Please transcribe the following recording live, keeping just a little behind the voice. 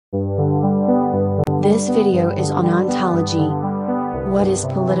This video is on ontology. What is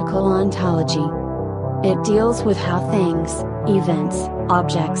political ontology? It deals with how things, events,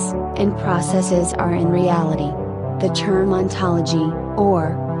 objects, and processes are in reality. The term ontology,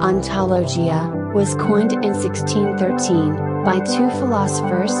 or ontologia, was coined in 1613, by two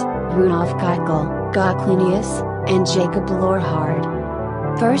philosophers, Rudolf Goclenius, and Jacob Lorhard.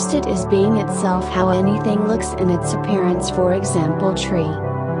 First, it is being itself, how anything looks in its appearance, for example tree.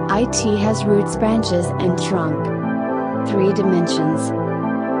 It has roots, branches and trunk. 3 dimensions.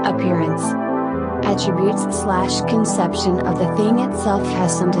 Appearance. Attributes/conception of the thing itself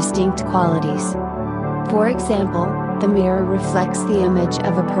has some distinct qualities. For example, the mirror reflects the image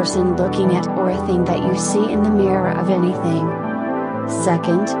of a person looking at, or a thing that you see in the mirror of anything.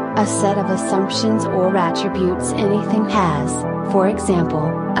 Second, a set of assumptions or attributes anything has. For example,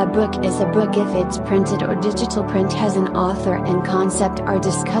 a book is a book if its printed or digital print has an author and concept are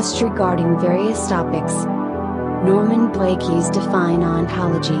discussed regarding various topics. Norman Blakey's define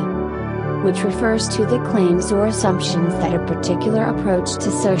ontology, which refers to the claims or assumptions that a particular approach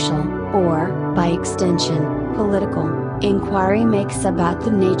to social, or, by extension, political, inquiry makes about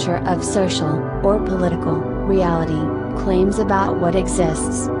the nature of social, or political, reality, claims about what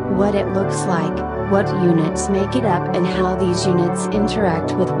exists, what it looks like, what units make it up and how these units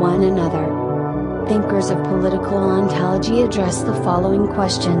interact with one another. Thinkers of political ontology address the following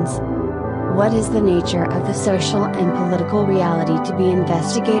questions. What is the nature of the social and political reality to be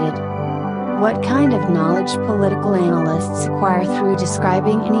investigated? What kind of knowledge political analysts acquire through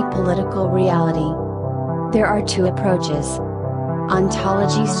describing any political reality? There are 2 approaches.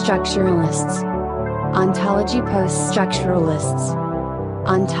 Ontology structuralists. Ontology post-structuralists.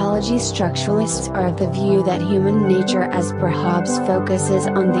 Ontology structuralists are of the view that human nature as per Hobbes focuses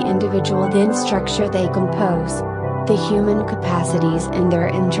on the individual, then structure they compose. The human capacities and their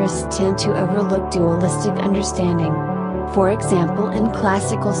interests tend to overlook dualistic understanding. For example, in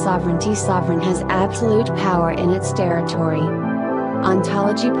classical sovereignty, sovereign has absolute power in its territory.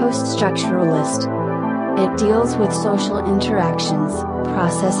 Ontology post-structuralist. It deals with social interactions,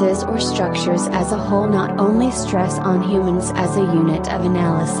 processes or structures as a whole, not only stress on humans as a unit of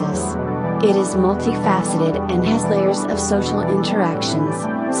analysis. It is multifaceted and has layers of social interactions,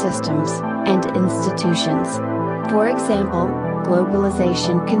 systems, and institutions. For example,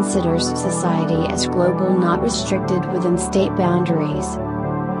 globalization considers society as global, not restricted within state boundaries.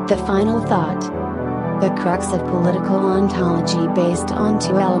 The final thought. The crux of political ontology based on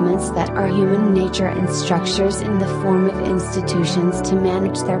 2 elements that are human nature and structures in the form of institutions to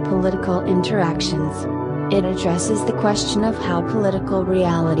manage their political interactions. It addresses the question of how political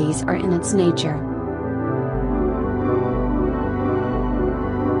realities are in its nature.